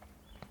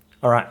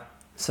All right.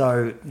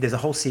 So there's a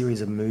whole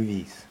series of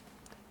movies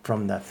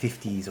from the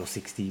 50s or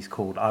 60s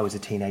called I Was a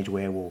Teenage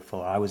Werewolf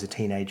or I Was a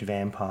Teenage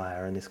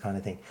Vampire and this kind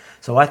of thing.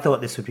 So I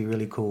thought this would be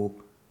really cool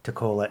to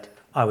call it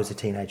I Was a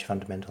Teenage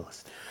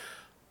Fundamentalist.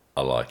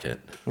 I like it.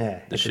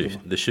 Yeah. The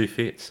shoe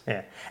fits.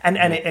 Yeah. And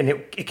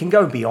it can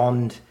go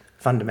beyond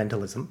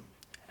fundamentalism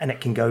and it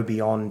can go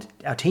beyond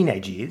our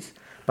teenage years,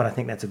 but I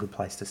think that's a good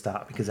place to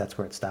start because that's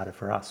where it started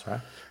for us,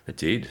 right? It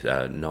did.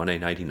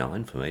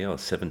 1989 for me. I was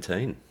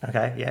 17.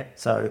 Okay, yeah.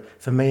 So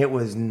for me, it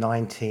was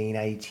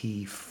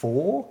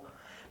 1984,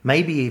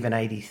 maybe even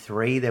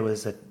 83. There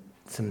was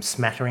some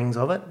smatterings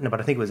of it. No,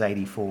 but I think it was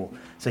 84.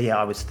 So yeah,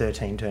 I was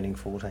 13, turning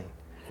 14.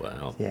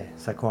 Wow. Yeah,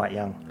 so quite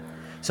young.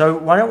 So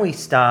why don't we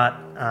start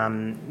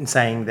in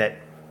saying that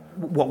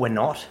what we're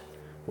not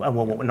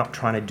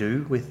trying to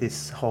do with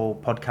this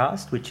whole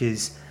podcast, which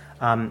is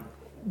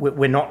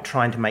we're not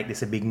trying to make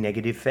this a big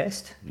negative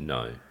fest.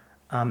 No.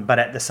 But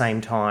at the same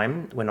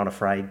time, we're not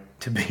afraid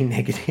to be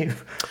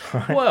negative.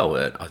 Right? Well,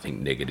 I think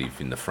negative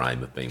in the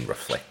frame of being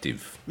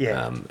reflective.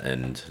 Yeah.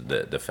 And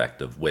the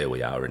fact of where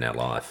we are in our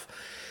life.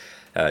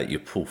 You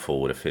pull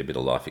forward a fair bit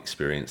of life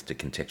experience to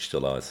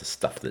contextualise the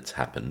stuff that's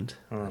happened.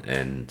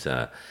 And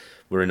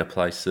we're in a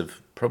place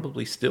of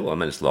probably still, I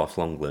mean, it's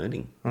lifelong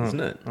learning, isn't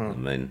it? I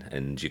mean,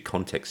 and your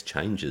context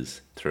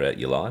changes throughout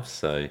your life.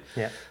 So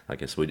yeah. I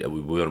guess we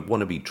want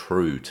to be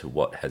true to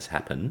what has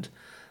happened.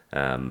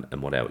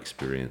 And what our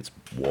experience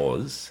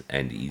was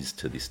and is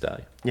to this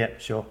day. Yeah,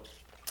 sure.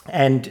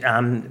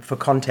 And for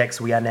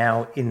context, we are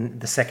now in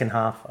the second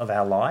half of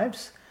our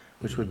lives,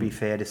 which would be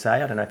fair to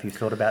say. I don't know if you've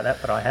thought about that,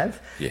 but I have.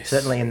 Yes.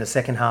 Certainly in the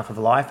second half of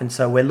life. And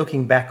so we're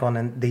looking back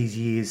on these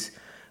years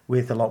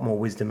with a lot more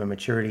wisdom and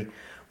maturity.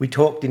 We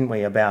talked, didn't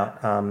we,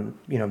 about,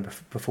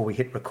 before we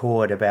hit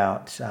record,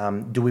 about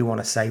do we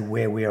want to say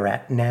where we're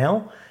at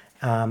now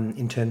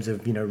in terms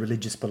of,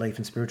 religious belief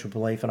and spiritual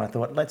belief? And I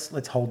thought,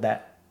 let's hold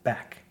that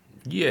back.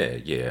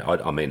 Yeah.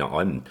 I mean,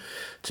 I'm,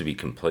 to be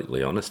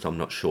completely honest, I'm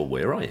not sure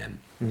where I am.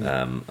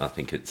 I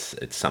think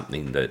it's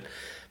something that,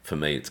 for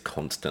me, it's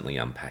constantly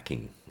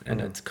unpacking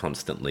and it's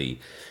constantly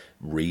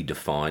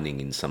redefining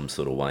in some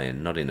sort of way,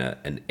 and not in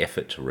an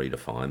effort to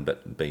redefine,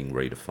 but being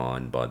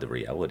redefined by the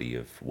reality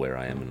of where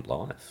I am in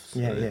life.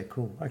 So. Yeah,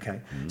 cool. Okay.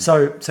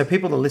 So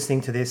people are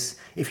listening to this,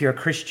 if you're a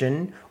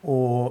Christian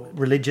or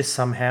religious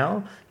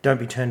somehow, don't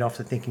be turned off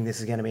to thinking this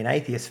is going to be an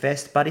atheist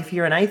fest. But if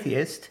you're an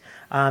atheist,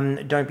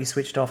 don't be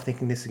switched off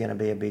thinking this is going to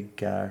be a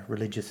big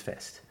religious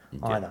fest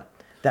either.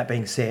 That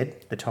being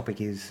said, the topic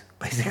is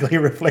basically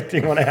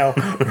reflecting on our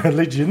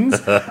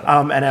religions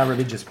and our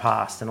religious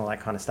past and all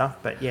that kind of stuff.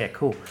 But yeah,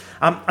 cool.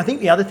 I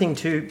think the other thing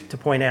too to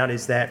point out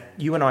is that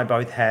you and I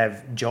both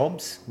have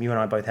jobs. You and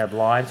I both have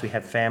lives. We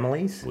have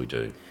families. We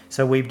do.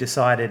 So we've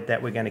decided that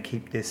we're going to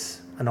keep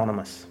this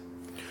anonymous.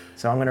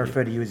 So I'm going to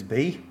refer to you as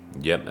B.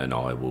 Yep, and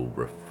I will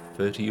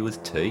refer to you as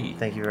T.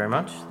 Thank you very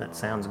much. That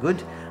sounds good.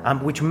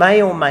 Which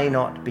may or may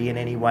not be in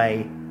any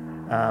way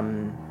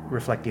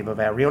reflective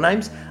of our real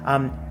names.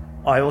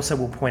 I also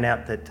will point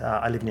out that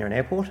I live near an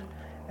airport,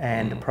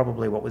 and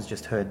probably what was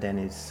just heard then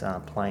is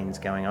planes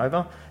going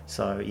over.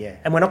 So, yeah.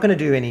 And we're not going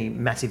to do any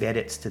massive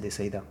edits to this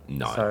either.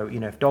 No. So,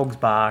 if dogs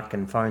bark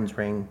and phones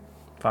ring,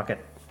 fuck it.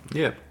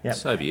 Yeah,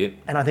 so be it.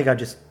 And I think I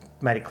just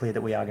made it clear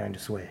that we are going to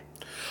swear.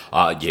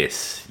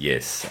 Yes.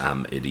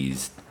 It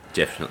is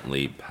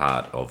definitely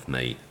part of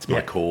me. It's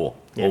my core.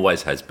 Yeah.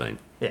 Always has been.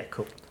 Yeah,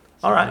 cool.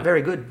 All right,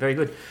 very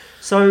good.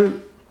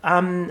 So,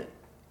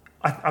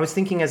 I was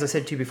thinking, as I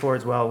said to you before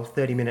as well,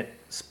 30-minute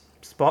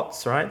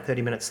spots, right?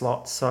 30-minute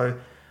slots. So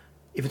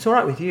if it's all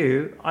right with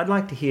you, I'd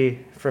like to hear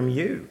from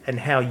you and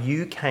how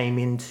you came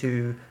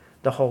into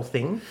the whole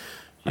thing.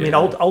 I mean,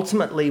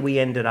 ultimately, we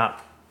ended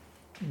up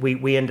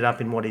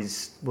in what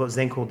was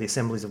then called the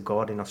Assemblies of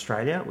God in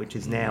Australia, which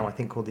is now, I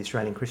think, called the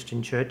Australian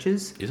Christian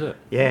Churches. Is it?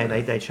 Yeah,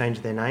 they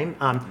changed their name,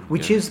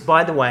 which is,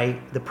 by the way,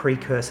 the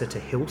precursor to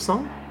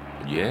Hillsong.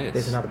 Yes.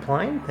 There's another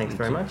plane. Thanks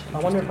very much. I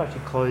wonder if I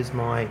should close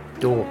my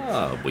door.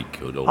 We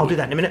could. I'll do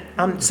that in a minute.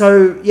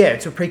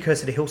 It's a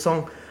precursor to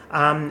Hillsong.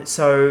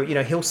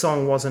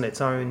 Hillsong wasn't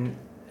its own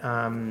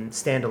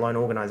standalone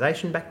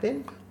organisation back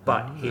then,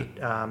 but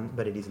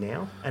it is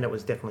now, and it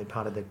was definitely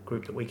part of the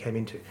group that we came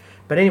into.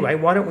 But anyway,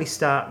 why don't we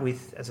start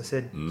with, as I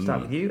said,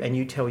 start with you, and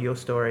you tell your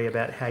story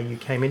about how you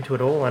came into it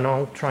all, and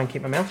I'll try and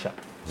keep my mouth shut.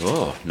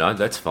 Oh no,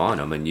 that's fine.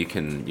 I mean, you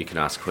can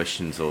ask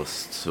questions or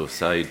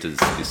say, does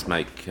it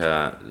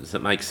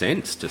make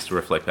sense? Just to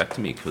reflect back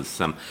to me, because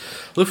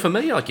look, for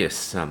me, I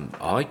guess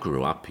I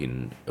grew up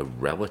in a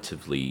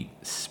relatively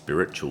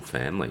spiritual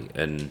family,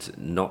 and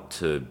not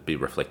to be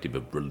reflective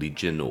of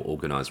religion or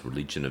organised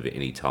religion of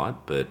any type,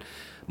 but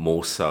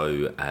more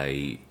so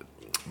a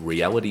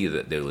reality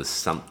that there was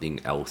something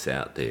else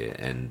out there,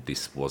 and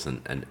this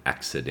wasn't an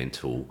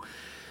accidental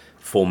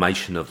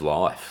formation of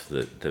life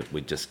that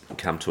we just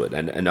come to it.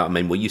 And I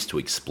mean, we used to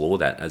explore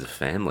that as a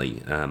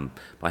family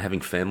by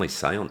having family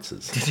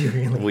seances. Did you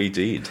really? We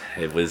did.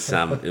 It was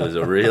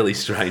a really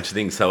strange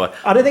thing. So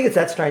I don't think it's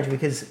that strange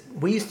because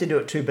we used to do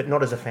it too, but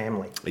not as a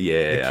family.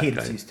 Yeah, the kids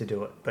okay. used to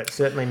do it, but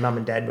certainly mum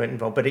and dad weren't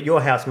involved. But at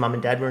your house, mum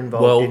and dad were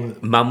involved. Well,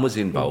 mum was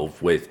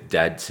involved with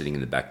dad sitting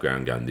in the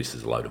background going, "This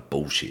is a load of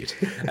bullshit,"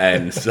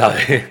 and so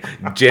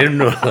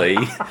generally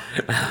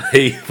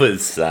he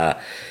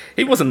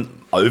wasn't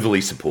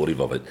overly supportive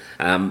of it.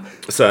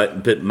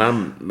 But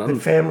mum,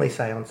 family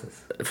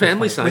seances.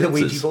 family seances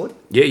With a Ouija board?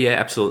 Yeah,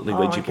 absolutely.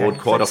 Ouija board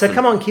quite often. So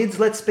come on, kids,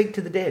 let's speak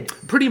to the dead.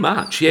 Pretty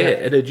much, yeah.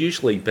 It'd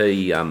usually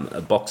be a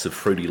box of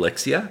Fruity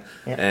Lexia,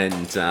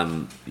 and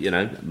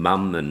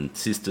mum and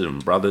sister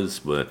and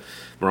brothers were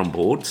on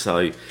board.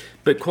 So,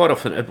 but quite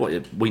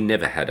often we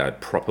never had a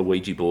proper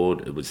Ouija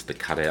board. It was the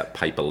cut-out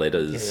paper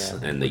letters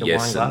and the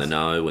yes and the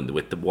no and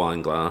with the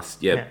wine glass.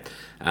 Yeah.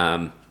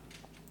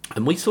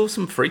 And we saw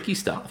some freaky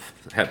stuff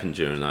happen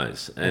during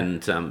those.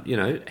 And,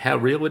 how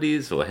real it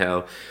is or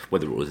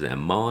whether it was our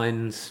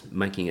minds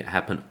making it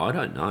happen, I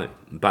don't know.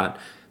 But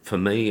for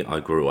me, I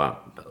grew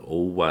up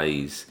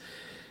always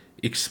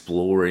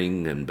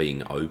exploring and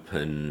being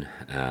open.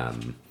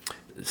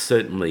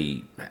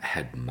 Certainly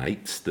had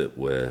mates that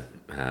were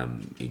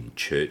in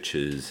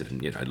churches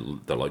and,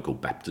 the local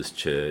Baptist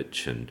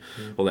church and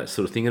all that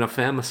sort of thing. And I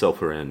found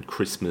myself around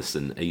Christmas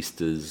and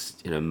Easter's,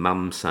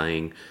 mum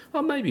saying,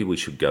 "Oh, maybe we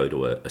should go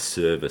to a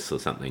service or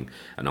something."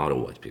 And I'd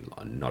always been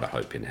like, not a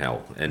hope in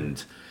hell.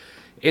 And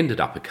ended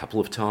up a couple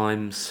of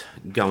times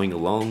going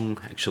along,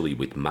 actually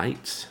with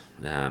mates,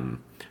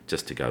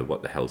 just to go,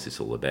 what the hell's this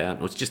all about?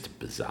 It was just a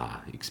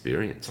bizarre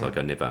experience. Like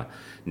I never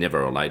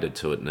related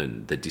to it,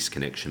 and the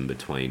disconnection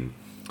between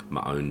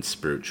my own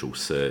spiritual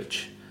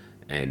search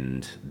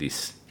and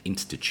this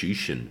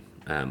institution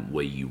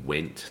where you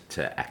went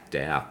to act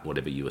out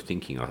whatever you were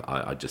thinking.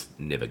 I just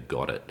never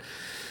got it.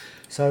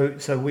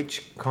 So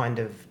which kind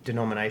of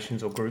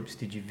denominations or groups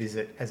did you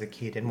visit as a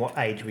kid, and what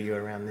age were you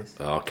around this?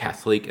 Oh,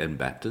 Catholic and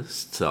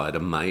Baptist. So I had a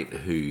mate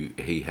who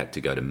he had to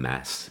go to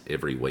mass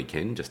every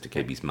weekend just to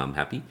keep his mum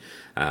happy.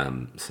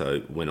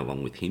 So went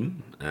along with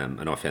him,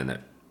 and I found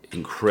that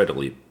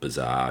incredibly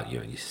bizarre.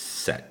 You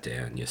sat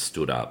down, you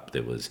stood up.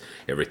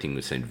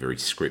 Everything seemed very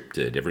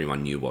scripted.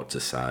 Everyone knew what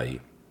to say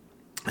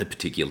at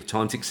particular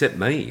times, except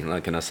me.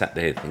 And I sat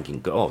there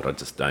thinking, God, I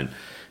just don't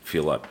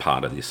feel like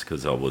part of this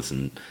because I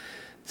wasn't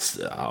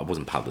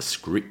part of the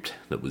script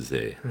that was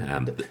there.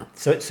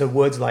 So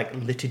words like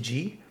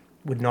liturgy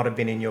would not have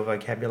been in your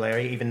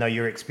vocabulary, even though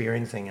you're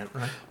experiencing it,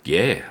 right?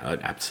 Yeah,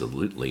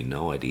 absolutely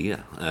no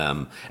idea.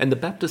 And the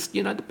Baptist,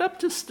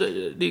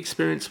 the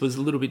experience was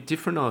a little bit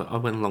different. I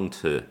went along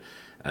to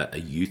a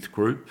youth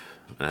group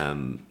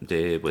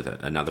there with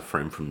another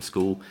friend from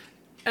school,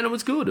 and it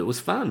was good. It was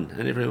fun,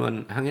 and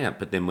everyone hung out.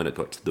 But then when it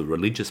got to the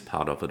religious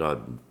part of it,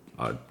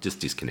 I just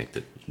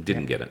disconnected.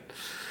 Didn't get it.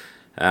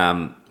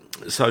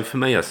 So for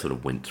me, I sort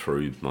of went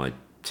through my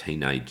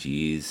teenage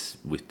years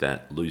with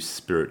that loose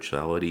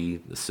spirituality,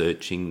 the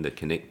searching, the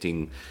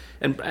connecting,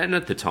 and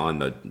at the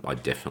time I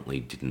definitely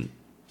didn't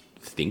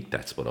think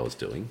that's what I was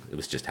doing. It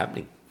was just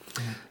happening.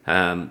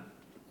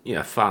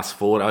 Fast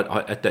forward,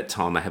 at that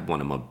time I had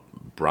one of my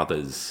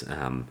brothers.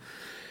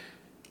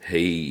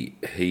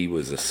 He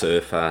was a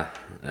surfer,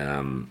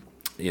 very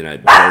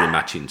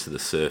much into the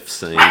surf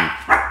scene,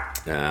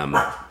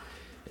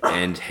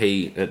 and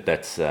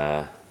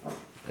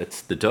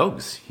it's the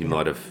dogs. You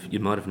might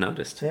have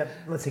noticed. Yeah,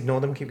 let's ignore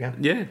them. Keep going.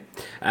 Yeah.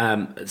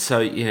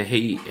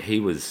 He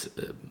was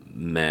a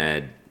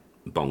mad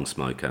bong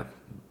smoker.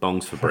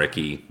 Bongs for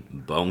brekkie,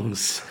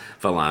 bongs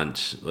for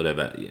lunch,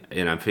 whatever.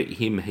 For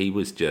him, he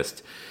was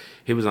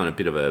on a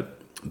bit of a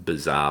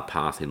bizarre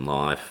path in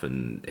life,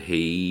 and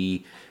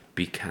he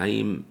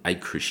became a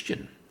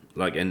Christian.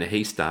 And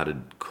he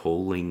started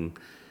calling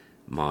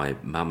my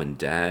mum and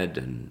dad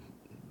and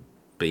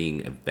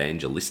being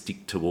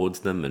evangelistic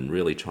towards them and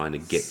really trying to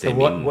get them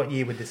in. So what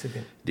year would this have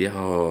been? It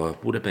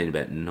would have been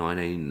about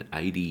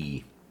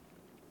 1980,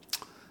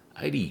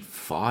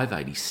 85,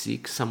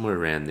 86, somewhere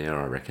around there,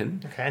 I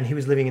reckon. Okay, and he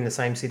was living in the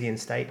same city and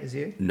state as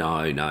you?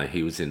 No,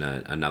 he was in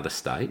another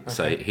state. Okay.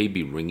 So he'd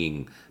be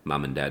ringing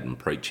mum and dad and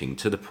preaching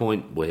to the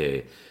point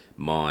where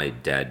my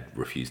dad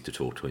refused to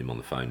talk to him on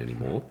the phone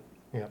anymore.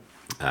 Yeah.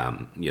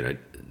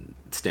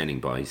 Standing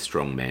by his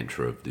strong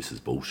mantra of this is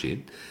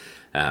bullshit.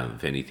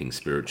 Of anything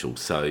spiritual.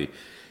 So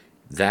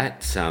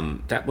that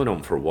went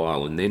on for a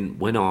while. And then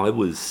when I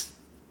was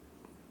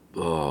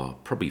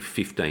probably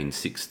 15,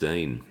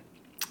 16,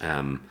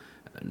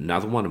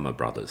 another one of my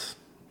brothers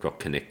got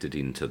connected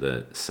into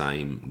the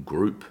same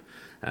group.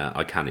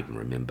 I can't even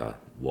remember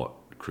what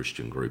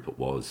Christian group it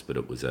was, but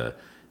it was a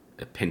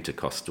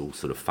Pentecostal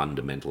sort of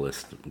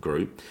fundamentalist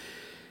group.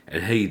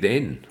 And he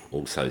then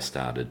also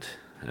started,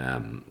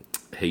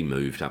 he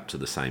moved up to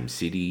the same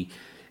city,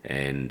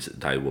 and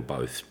they were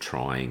both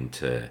trying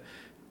to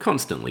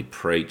constantly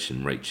preach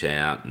and reach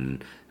out,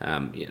 and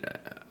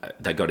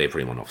they got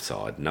everyone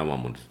offside. No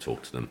one wanted to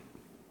talk to them.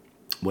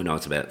 When I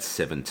was about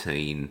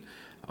 17,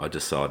 I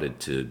decided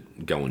to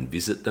go and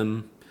visit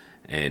them,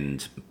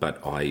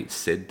 but I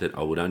said that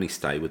I would only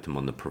stay with them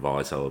on the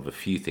proviso of a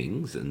few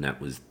things, and that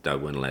was they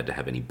weren't allowed to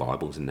have any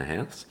Bibles in the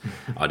house.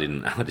 I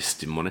just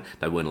didn't want it.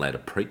 They weren't allowed to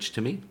preach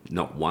to me,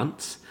 not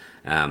once.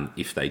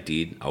 If they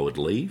did, I would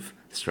leave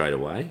straight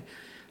away.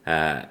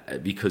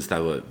 Because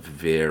they were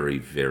very,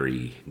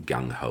 very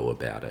gung-ho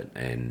about it.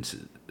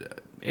 And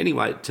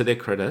anyway, to their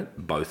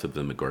credit, both of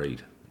them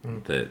agreed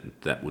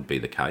that would be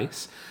the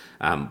case.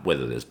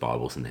 Whether there's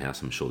Bibles in the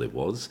house, I'm sure there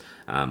was,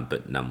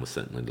 but none was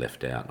certainly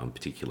left out on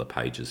particular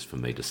pages for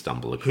me to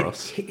stumble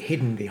across.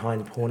 Hidden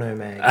behind porno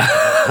mag.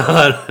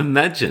 I'd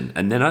imagine.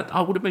 And then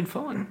I would have been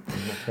fine.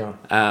 That's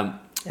right.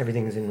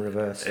 Everything's in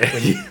reverse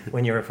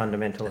when you're a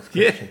fundamentalist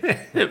Christian. Yeah,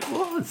 it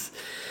was.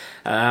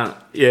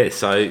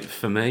 So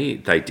for me,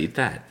 they did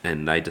that,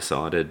 and they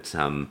decided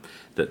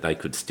that they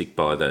could stick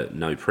by the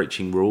no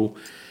preaching rule.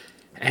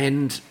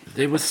 And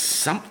there was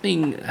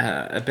something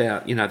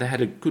about, they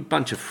had a good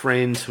bunch of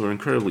friends who were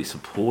incredibly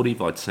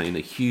supportive. I'd seen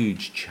a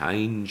huge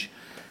change,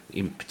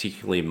 in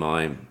particularly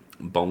my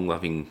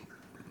bong-loving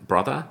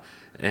brother.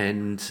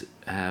 And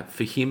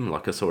for him,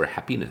 I saw a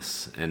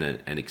happiness and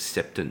an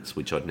acceptance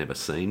which I'd never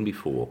seen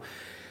before.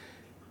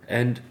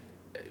 And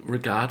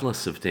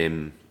regardless of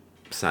them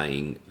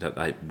saying that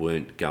they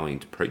weren't going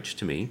to preach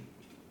to me,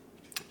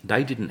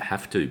 they didn't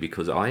have to,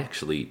 because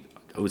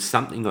it was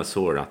something I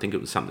saw, and I think it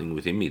was something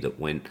within me that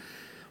went,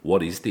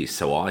 what is this?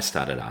 So I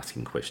started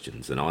asking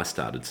questions, and I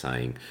started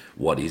saying,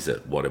 what is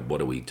it? What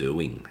are we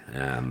doing?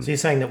 So you're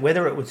saying that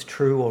whether it was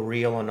true or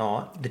real or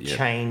not, the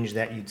change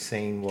that you'd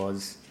seen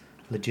was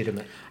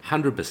legitimate?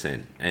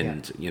 100%.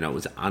 And, it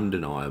was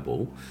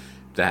undeniable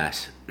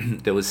that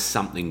there was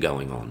something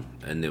going on,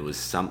 and there was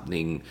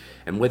something,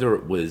 and whether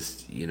it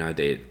was,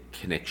 their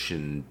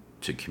connection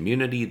to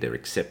community, their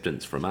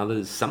acceptance from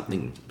others,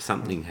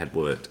 something had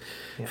worked.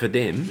 Yeah. For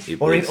them,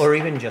 or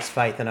even just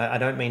faith. And I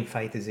don't mean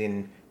faith as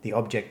in the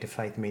object of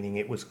faith, meaning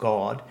it was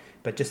God,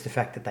 but just the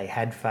fact that they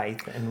had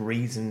faith and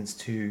reasons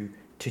to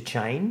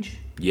change.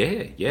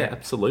 Yeah,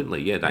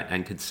 absolutely. Yeah, they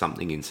anchored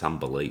something in some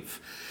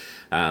belief.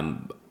 I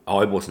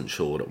wasn't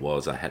sure what it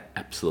was. I had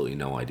absolutely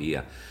no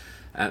idea.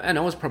 And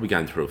I was probably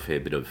going through a fair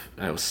bit of...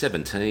 I was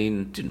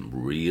 17, didn't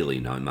really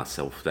know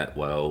myself that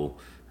well.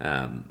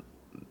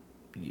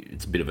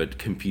 It's a bit of a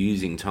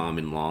confusing time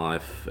in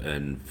life.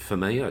 And for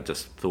me, I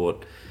just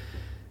thought,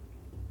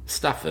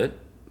 stuff it.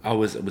 It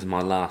was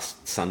my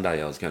last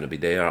Sunday I was going to be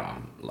there.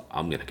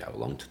 I'm going to go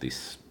along to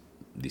this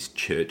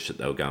church that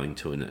they were going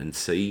to and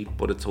see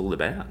what it's all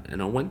about.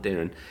 And I went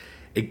there, and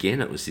again,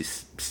 it was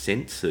this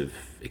sense of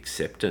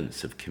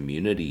acceptance, of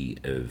community,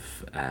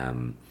 of...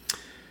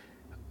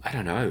 I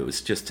don't know, it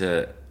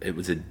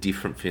was a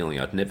different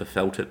feeling. I'd never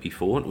felt it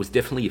before. It was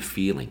definitely a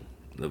feeling.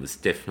 It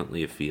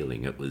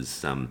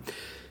was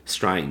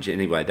strange.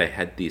 Anyway, they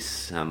had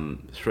this,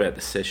 throughout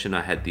the session,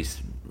 I had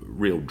this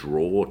real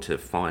draw to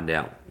find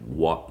out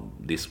what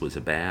this was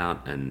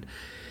about. And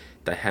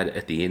they had,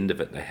 at the end of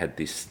it, they had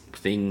this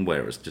thing where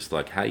it was just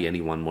like, hey,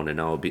 anyone want to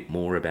know a bit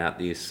more about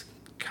this?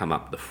 Come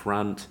up the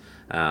front.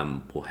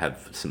 We'll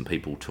have some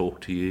people talk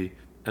to you.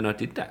 And I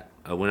did that.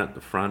 I went up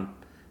the front,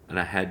 and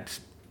I had...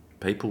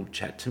 people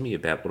chat to me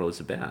about what it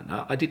was about.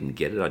 I didn't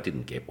get it. I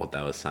didn't get what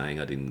they were saying.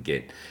 I didn't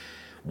get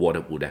what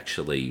it would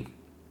actually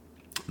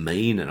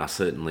mean. And I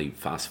certainly,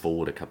 fast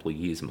forward a couple of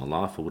years in my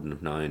life, I wouldn't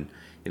have known,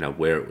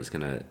 where it was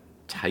going to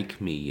take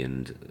me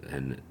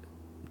and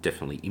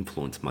definitely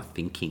influence my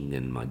thinking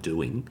and my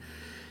doing.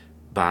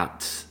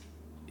 But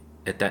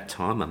at that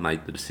time, I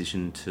made the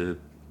decision to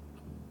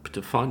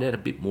find out a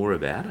bit more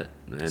about it.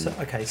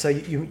 And so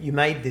you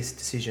made this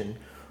decision.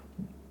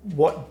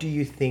 What do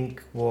you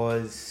think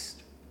was...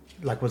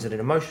 was it an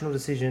emotional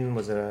decision?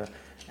 Was it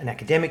an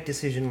academic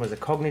decision? Was it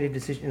a cognitive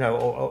decision?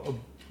 Or a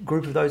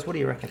group of those? What do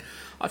you reckon?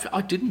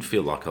 I didn't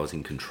feel like I was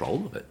in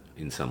control of it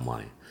in some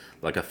way.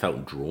 I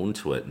felt drawn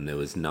to it, and there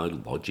was no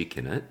logic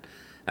in it,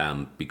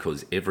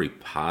 because every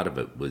part of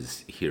it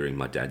was hearing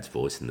my dad's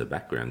voice in the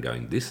background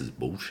going, "This is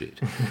bullshit."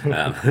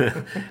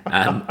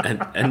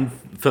 And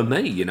for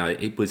me,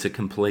 it was a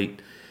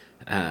complete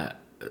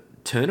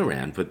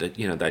turnaround with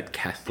that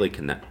Catholic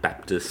and that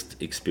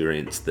Baptist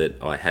experience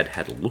that I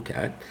had a look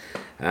at.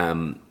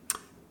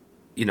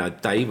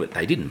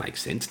 They didn't make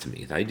sense to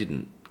me. They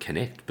didn't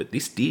connect, but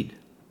this did.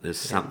 There's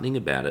something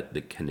about it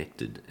that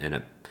connected, and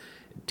it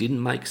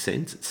didn't make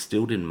sense. It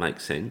still didn't make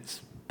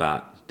sense,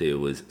 but there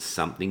was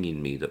something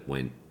in me that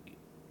went,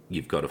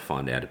 you've got to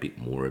find out a bit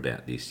more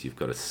about this. You've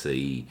got to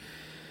see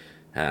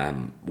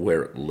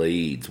where it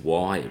leads.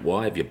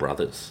 Why have your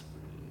brothers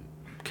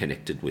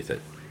connected with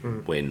it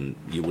when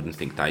you wouldn't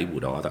think they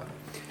would either?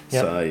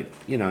 Yep. So,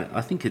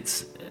 I think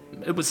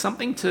it was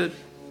something to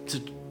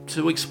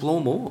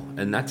explore more,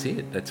 and that's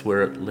it. That's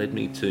where it led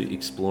me to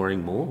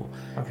exploring more.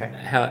 Okay.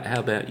 How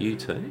about you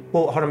too?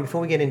 Well, hold on,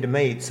 before we get into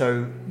me,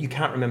 so you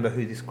can't remember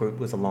who this group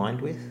was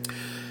aligned with?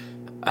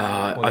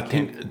 I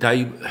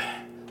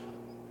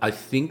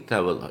think they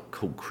were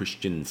called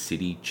Christian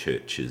City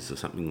Churches or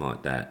something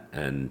like that,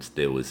 and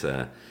there was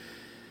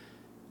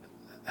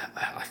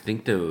I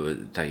think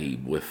they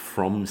were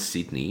from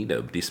Sydney.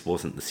 This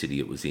wasn't the city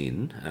it was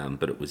in,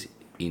 but it was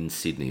in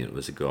Sydney. It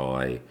was a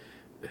guy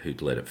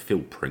who'd led it, Phil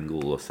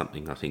Pringle or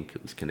something. I think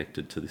it was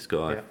connected to this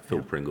guy, Yeah, Phil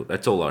yeah. Pringle.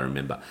 That's all I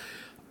remember.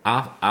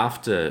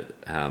 After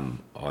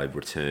I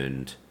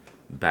returned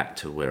back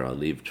to where I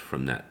lived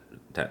from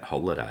that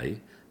holiday,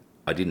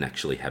 I didn't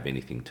actually have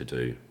anything to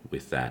do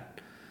with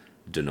that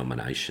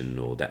denomination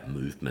or that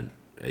movement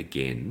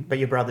again. But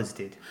your brothers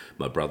did.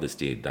 My brothers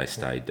did. They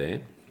stayed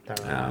there. They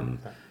were aligned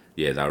with that.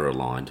 Yeah, they were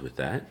aligned with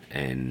that,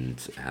 and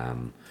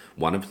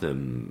one of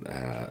them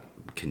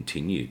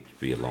continued to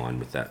be aligned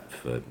with that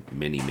for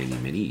many, many,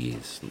 many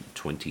years,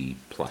 20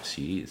 plus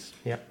years,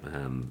 Yep.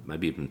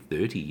 maybe even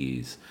 30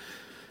 years,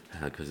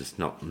 because it's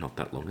not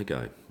that long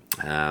ago.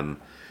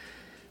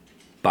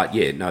 But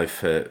yeah, no,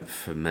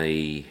 for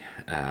me,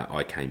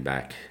 I came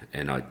back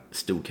and I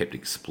still kept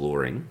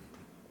exploring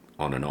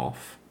on and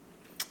off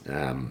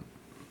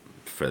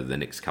for the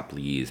next couple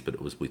of years, but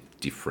it was with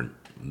different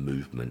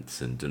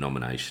movements and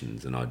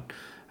denominations, and I'd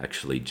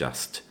actually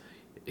just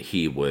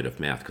hear word of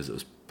mouth because it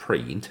was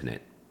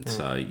pre-internet,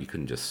 so you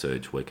couldn't just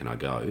search where can I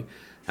go.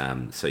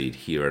 So you'd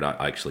hear it.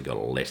 I actually got a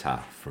letter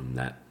from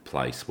that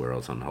place where I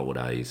was on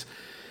holidays,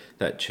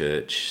 that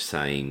church,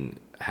 saying,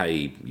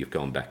 hey, you've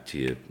gone back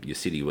to your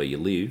city where you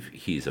live,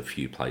 here's a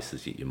few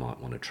places that you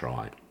might want to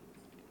try.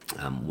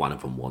 One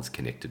of them was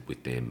connected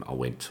with them. I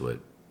went to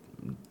it,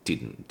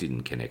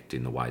 didn't connect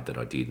in the way that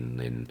I did, and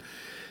then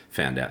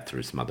found out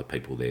through some other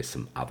people there's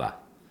some other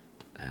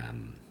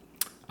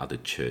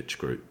church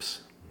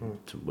groups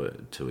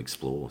to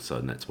explore. So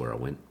and that's where I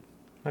went.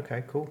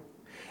 Okay, cool.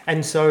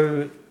 And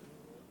so,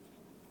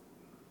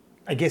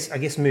 I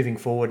guess moving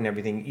forward and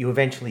everything, you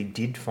eventually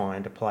did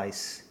find a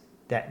place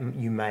that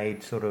you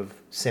made sort of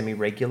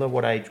semi-regular.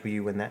 What age were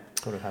you when that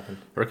sort of happened?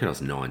 I reckon I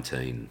was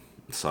 19.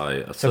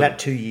 So about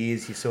 2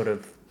 years, you sort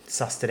of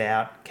sussed it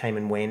out, came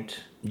and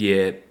went.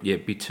 Yeah,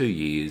 it'd be 2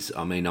 years.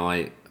 I mean,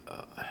 I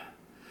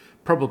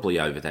probably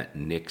over that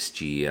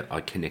next year,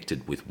 I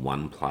connected with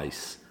one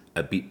place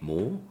a bit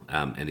more,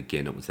 and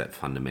again, it was that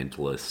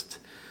fundamentalist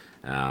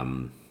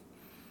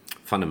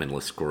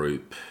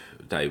group.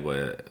 They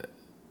were,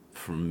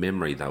 from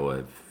memory, they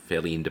were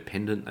fairly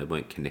independent. They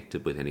weren't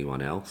connected with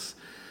anyone else,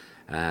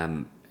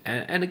 and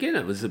again,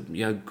 it was a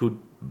good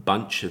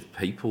bunch of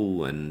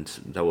people, and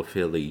they were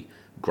fairly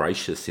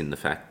gracious in the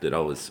fact that I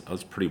was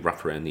pretty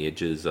rough around the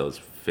edges. I was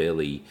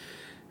fairly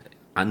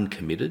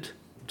uncommitted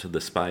to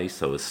the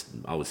space. I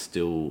was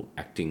still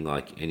acting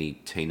like any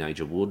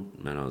teenager would,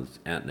 and I was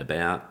out and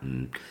about,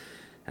 and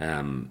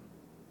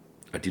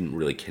I didn't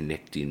really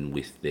connect in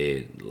with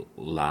their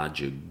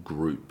larger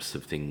groups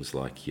of things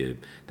like they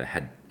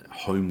had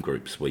home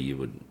groups where you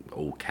would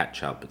all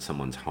catch up at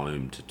someone's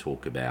home to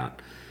talk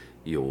about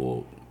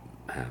your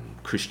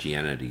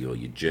Christianity or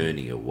your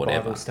journey or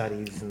whatever.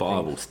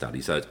 Bible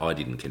studies. I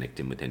didn't connect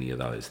in with any of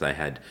those. They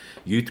had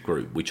youth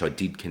group, which I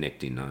did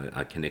connect in.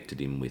 I connected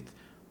in with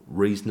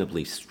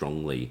reasonably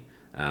strongly,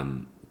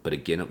 but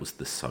again, it was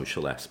the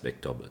social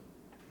aspect of it.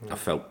 I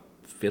felt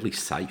fairly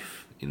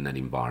safe in that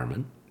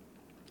environment,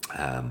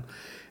 and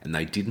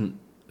they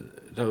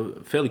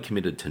were fairly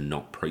committed to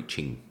not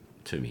preaching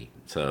to me.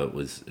 So it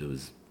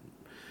was.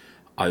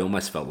 I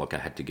almost felt like I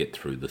had to get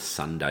through the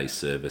Sunday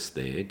service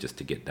there just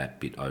to get that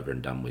bit over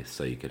and done with,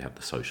 so you could have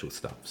the social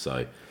stuff.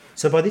 So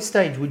by this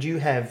stage, would you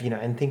have,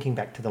 and thinking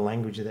back to the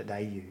language that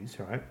they use,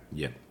 right?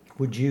 Yeah.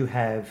 Would you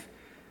have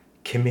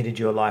committed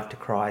your life to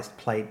Christ,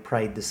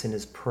 prayed the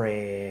sinner's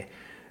prayer,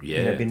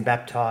 been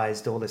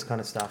baptized, all this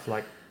kind of stuff?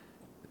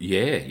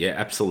 Yeah,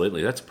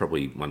 absolutely. That's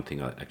probably one thing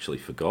I actually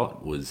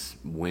forgot was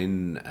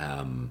when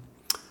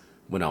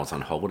I was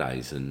on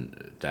holidays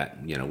and that,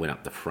 went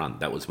up the front,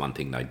 that was one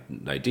thing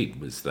they did,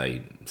 was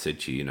they said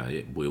to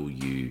you, will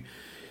you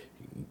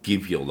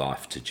give your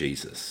life to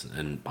Jesus?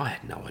 And I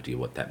had no idea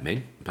what that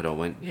meant, but I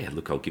went, yeah,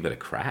 look, I'll give it a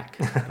crack.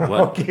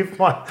 I'll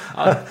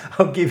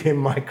give him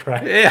my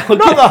crack. Yeah,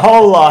 not the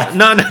whole life.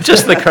 No,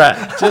 just the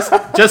crack,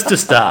 just to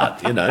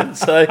start,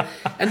 So,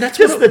 and that's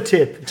just the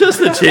tip. Just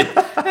the tip.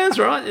 That's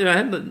right. I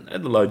had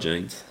the low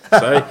genes,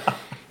 so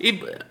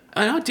and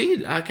I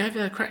did. I gave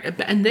it a crack,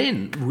 and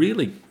then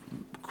really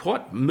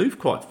moved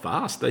quite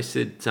fast. They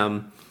said,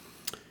 that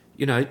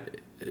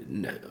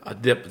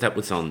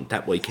was on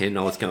that weekend.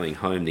 I was going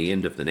home the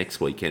end of the next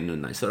weekend,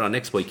 and they said,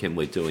 next weekend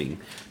we're doing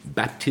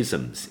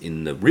baptisms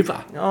in the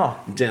river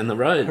down the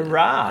road.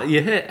 Hurrah!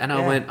 Yeah, and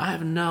I went, I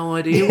have no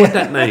idea what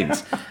that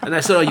means. And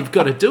they said, you've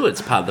got to do it.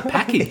 It's part of the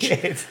package.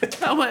 Yes.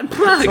 I went,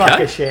 okay. It's like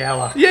a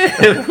shower. Yeah,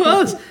 it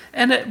was.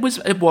 And it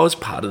was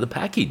part of the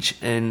package.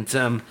 And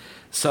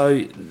so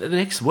the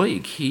next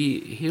week,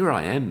 here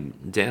I am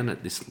down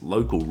at this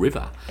local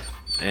river,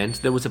 and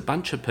there was a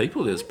bunch of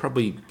people. There was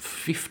probably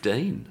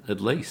 15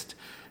 at least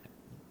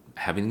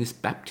having this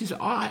baptism.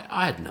 I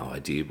had no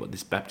idea what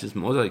this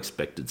baptism was. I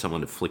expected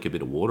someone to flick a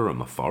bit of water on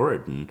my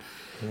forehead and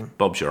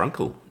Bob's your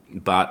uncle.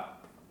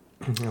 But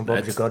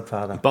Bob's your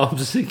godfather.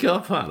 Bob's your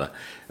godfather.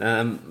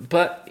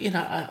 But,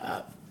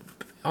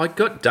 I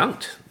got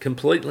dunked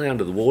completely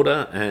under the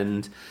water,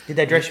 and Did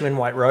they dress you in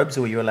white robes,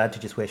 or were you allowed to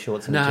just wear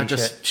shorts and a no, t-shirt?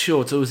 just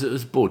shorts. It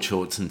was board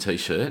shorts and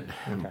t-shirt,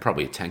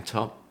 probably a tank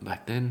top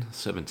back then,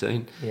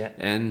 17. Yeah.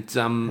 And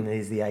And it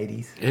is the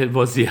 80s. it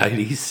was the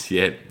 80s.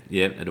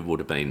 Yeah, and it would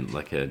have been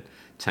like a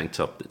tank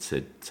top that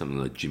said something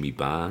like Jimmy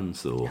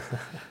Barnes or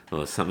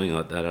something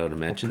like that, I'd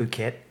imagine.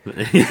 Phuket.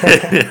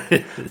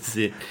 That's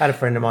it. I had a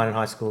friend of mine in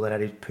high school that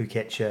had his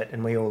Phuket shirt,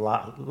 and we all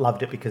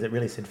loved it because it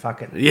really said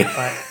 "fuck it."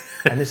 Yeah.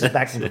 And this is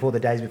back before the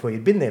days before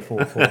you'd been there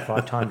 4 or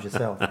 5 times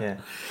yourself. Yeah.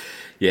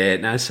 Yeah,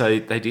 no, so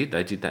they did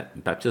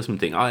that baptism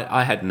thing.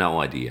 I had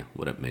no idea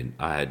what it meant.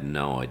 I had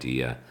no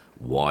idea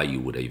why you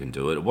would even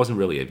do it. It wasn't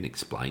really even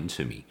explained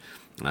to me.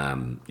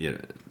 You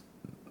know,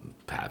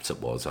 perhaps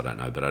it was, I don't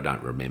know, but I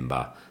don't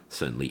remember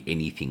certainly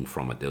anything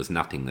from it. There was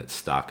nothing that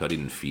stuck. I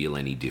didn't feel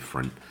any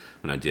different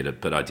when I did it,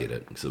 but I did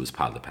it because it was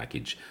part of the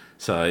package.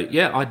 So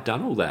yeah, I'd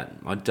done all that.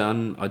 I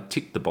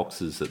ticked the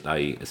boxes that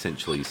they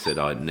essentially said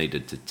I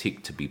needed to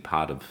tick to be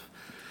part of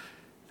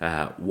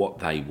what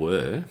they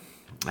were,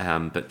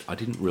 but I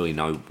didn't really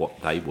know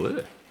what they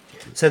were.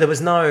 So there was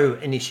no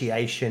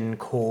initiation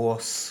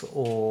course,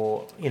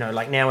 or, you know,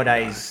 like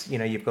nowadays, you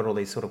know, you've got all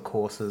these sort of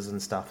courses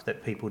and stuff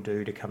that people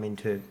do to come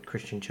into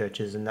Christian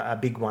churches. And a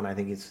big one, I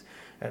think, is,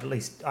 at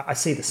least I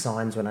see the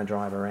signs when I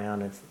drive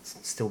around, it's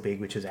still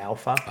big, which is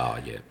Alpha. Oh,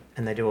 yeah.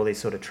 And they do all these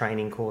sort of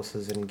training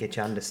courses and get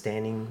you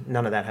understanding.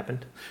 None of that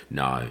happened.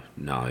 No.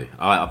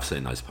 I've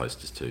seen those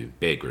posters too.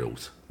 Bear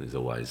Grylls is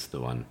always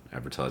the one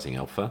advertising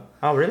Alpha.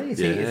 Oh, really?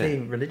 Is Yeah. he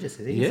religious?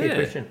 Is he? Yeah. Is he a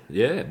Christian?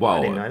 Yeah. Well,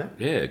 I didn't know that.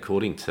 Yeah,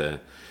 according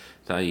to...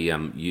 They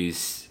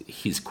use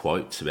his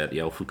quotes about the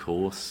Alpha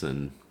course,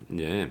 and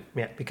yeah.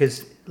 Yeah,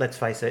 because let's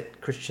face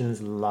it,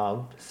 Christians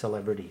love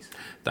celebrities.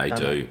 They don't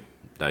do.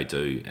 They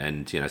do.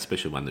 And, you know,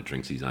 especially one that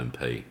drinks his own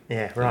pee.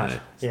 Yeah, right.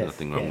 There's Yes,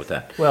 nothing wrong yes. with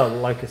that. Well,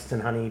 locusts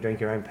and honey, drink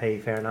your own pee,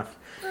 fair enough.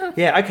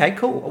 Yeah, okay,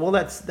 cool. Well,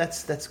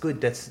 that's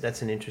good.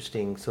 That's an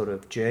interesting sort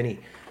of journey.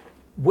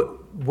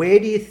 Where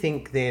do you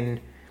think then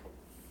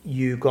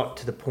you got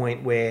to the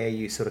point where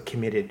you sort of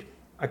committed,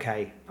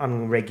 okay,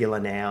 I'm regular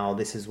now,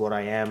 this is what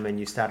I am, and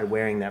you started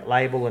wearing that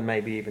label and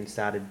maybe even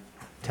started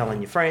telling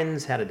your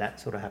friends? How did that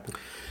sort of happen?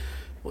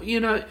 Well,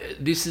 you know,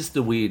 this is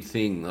the weird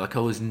thing. Like,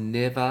 I was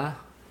never,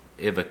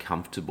 ever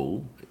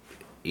comfortable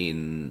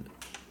in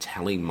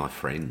telling my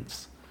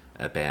friends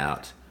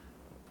about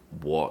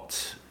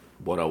what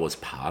I was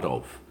part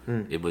of.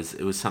 It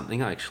was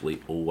something I actually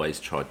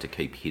always tried to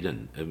keep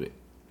hidden.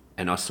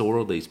 And I saw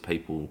all these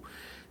people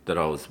that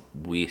I was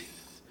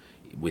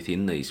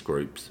within these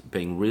groups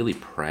being really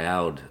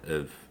proud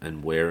of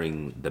and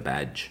wearing the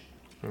badge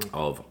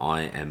of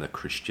I am a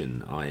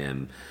Christian, I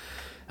am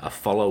a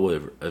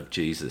follower of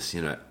Jesus.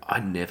 You know, I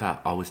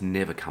was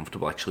never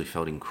comfortable. I actually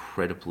felt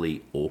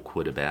incredibly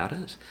awkward about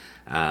it.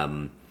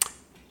 And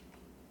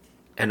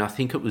I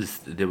think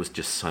there was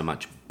just so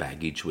much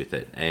baggage with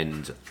it,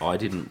 and I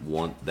didn't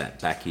want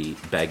that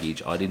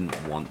baggage. I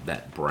didn't want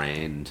that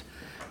brand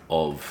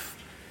of,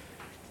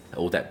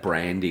 or that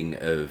branding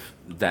of,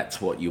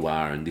 that's what you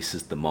are and this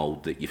is the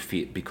mold that you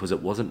fit, because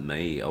it wasn't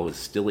me. I was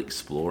still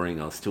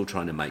exploring. I was still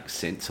trying to make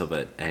sense of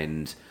it,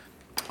 and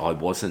I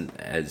wasn't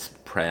as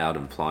proud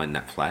of flying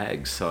that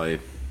flag. So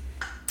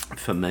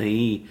for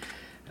me,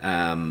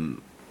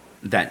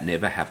 that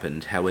never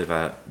happened.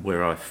 However,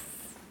 where I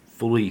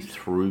fully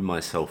threw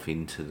myself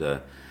into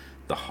the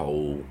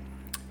whole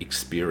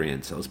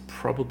experience, I was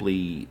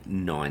probably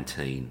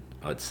 19,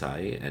 I'd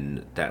say,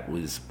 and that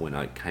was when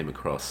I came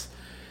across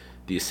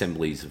the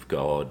Assemblies of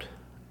God,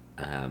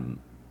 and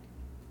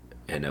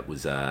it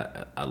was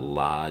a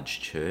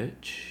large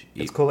church.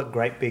 Let's call it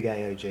Great Big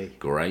AOG.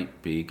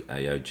 Great Big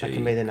AOG. That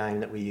can be the name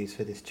that we use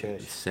for this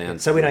church.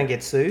 Sounds so we good. don't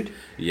get sued.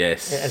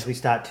 Yes. As we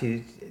start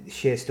to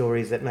share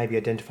stories that maybe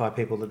identify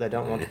people that they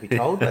don't want to be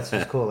told, let's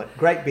just call it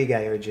Great Big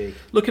AOG.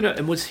 Look at it,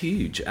 it was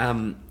huge,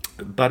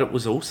 but it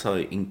was also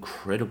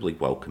incredibly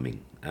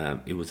welcoming.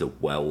 It was a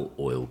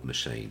well-oiled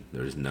machine.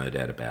 There is no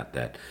doubt about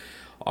that.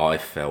 I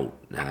felt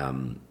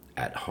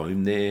at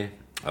home there.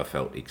 I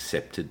felt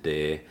accepted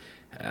there.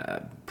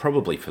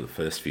 Probably for the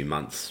first few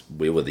months,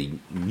 we were the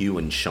new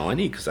and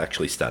shiny, because I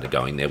actually started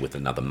going there with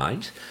another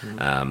mate.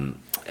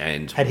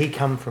 And Had he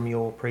come from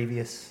your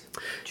previous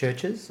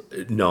churches?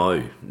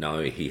 No,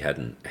 he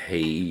hadn't.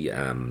 He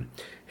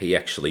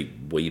actually,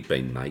 we'd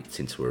been mates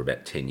since we were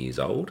about 10 years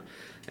old,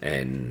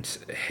 and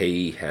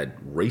he had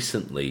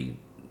recently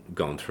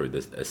gone through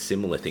a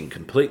similar thing,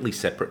 completely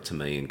separate to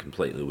me and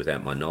completely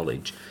without my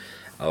knowledge,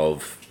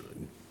 of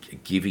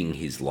giving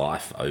his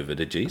life over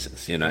to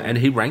Jesus, you know. And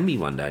he rang me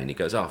one day and he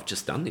goes, "Oh, I've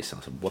just done this." I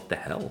said, "What the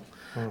hell?"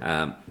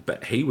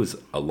 But he was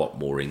a lot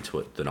more into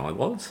it than I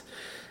was.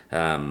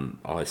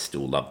 I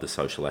still love the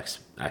social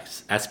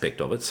aspect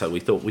of it, so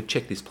we thought we'd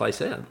check this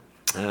place out.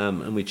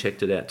 And we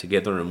checked it out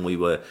together, and we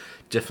were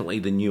definitely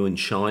the new and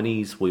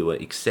shinies. We were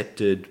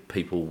accepted.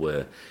 People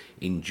were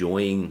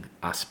enjoying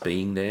us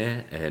being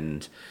there,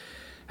 and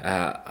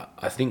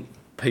I think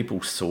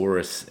people saw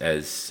us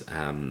as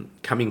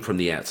coming from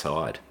the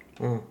outside.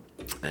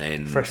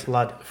 And Fresh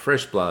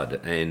blood.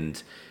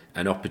 and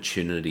an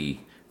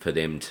opportunity for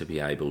them to be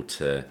able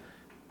to.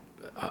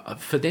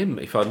 For them,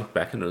 if I look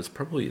back on it, it was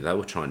probably they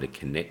were trying to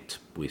connect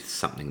with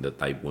something that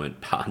they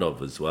weren't part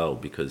of as well,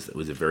 because it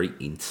was a very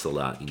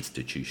insular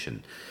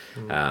institution.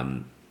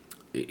 I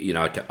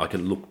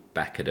can look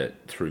back at it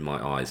through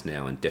my eyes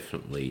now, and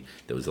definitely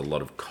there was a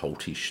lot of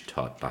cultish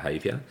type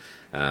behaviour.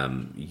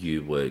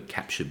 You were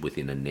captured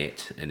within a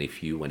net, and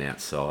if you went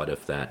outside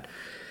of that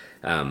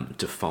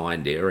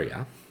defined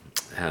area,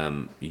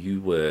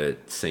 you were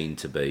seen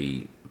to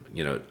be,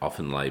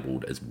 often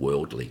labelled as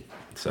worldly.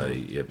 So,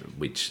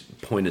 which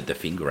pointed the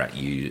finger at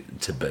you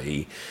to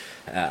be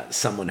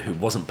someone who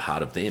wasn't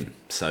part of them.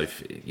 So,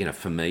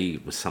 for me,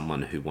 it was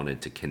someone who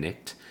wanted to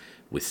connect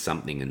with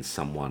something and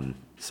someone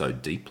so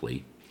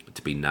deeply.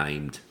 To be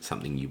named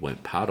something you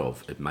weren't part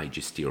of, it made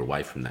you steer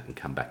away from that and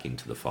come back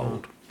into the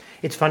fold.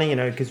 It's funny,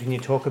 because when you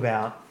talk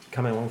about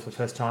coming along for the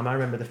first time, I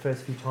remember the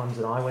first few times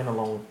that I went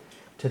along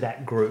to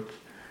that group,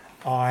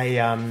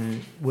 I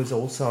was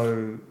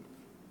also,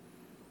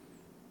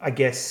 I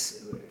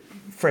guess,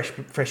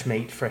 fresh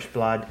meat, fresh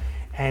blood,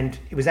 and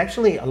it was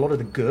actually a lot of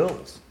the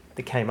girls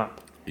that came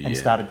up and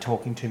started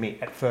talking to me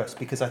at first,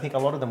 because I think a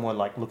lot of them were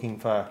like looking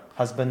for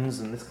husbands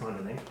and this kind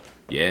of thing.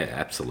 Yeah,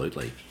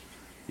 absolutely.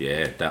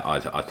 Yeah,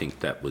 I think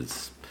that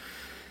was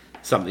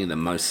something that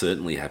most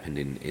certainly happened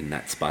in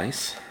that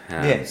space.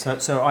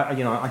 So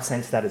I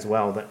sensed that as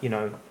well, that,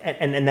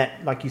 and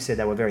that, like you said,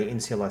 they were very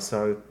insular,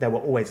 so they were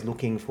always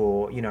looking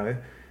for,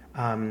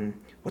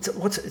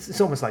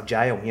 it's almost like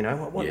jail,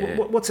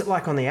 what's it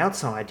like on the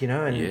outside,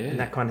 and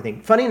that kind of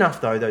thing. Funny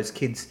enough, though, those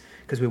kids,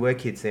 because we were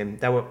kids then,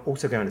 they were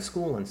also going to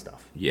school and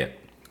stuff. Yeah.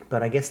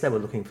 But I guess they were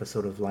looking for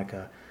sort of like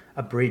a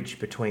bridge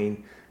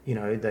between,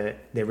 their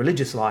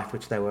religious life,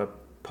 which they were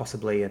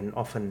possibly and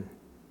often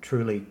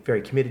truly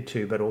very committed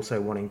to, but also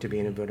wanting to be,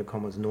 in inverted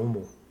commas,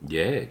 normal.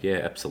 Yeah,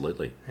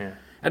 absolutely. Yeah.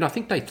 And I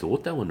think they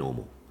thought they were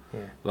normal.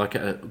 Yeah. Like,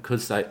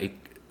 because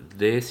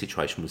their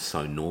situation was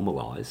so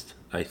normalised,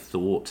 they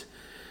thought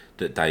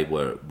that they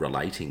were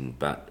relating,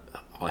 but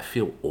I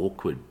feel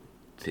awkward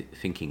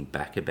thinking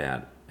back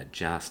about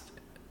just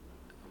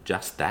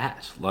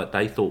that. Like,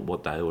 they thought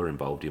what they were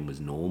involved in was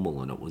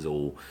normal and it was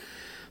all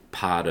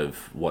part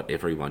of what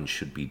everyone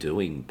should be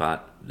doing,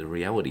 but the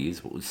reality is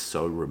it was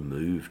so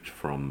removed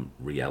from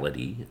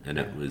reality, and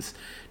it was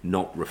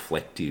not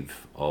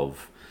reflective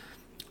of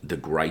the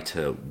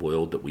greater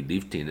world that we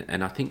lived in.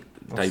 And I think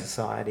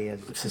society,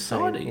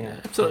 absolutely,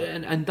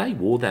 and they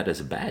wore that as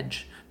a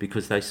badge,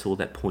 because they saw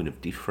that point of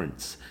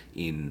difference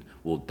in,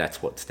 well,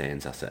 that's what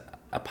stands us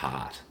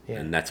apart,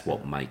 and that's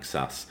what makes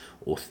us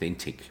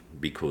authentic,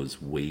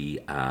 because we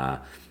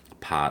are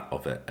part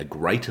of a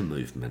greater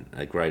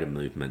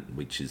movement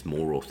which is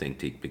more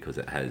authentic because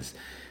it has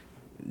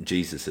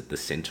Jesus at the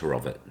centre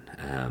of it.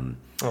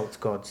 It's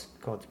God's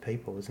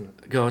people, isn't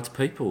it? God's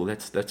people,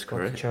 that's correct.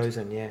 God's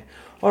chosen, yeah.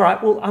 All right,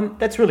 well,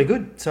 that's really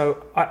good.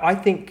 So I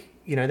think,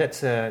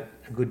 that's a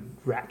good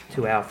wrap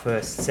to our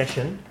first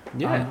session.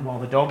 Yeah. While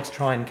the dogs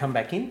try and come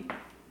back in.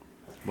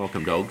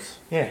 Welcome, dogs.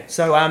 Yeah.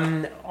 So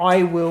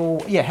I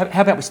will. Yeah.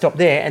 How about we stop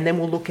there, and then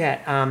we'll look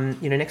at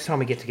next time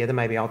we get together,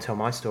 maybe I'll tell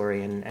my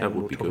story and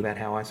we'll talk about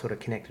how I sort of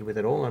connected with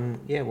it all, and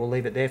we'll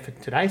leave it there for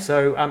today.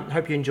 So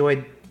hope you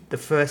enjoyed the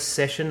first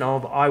session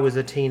of I Was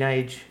a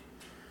Teenage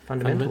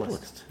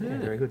Fundamentalist. Yeah,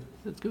 very good.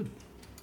 That's good.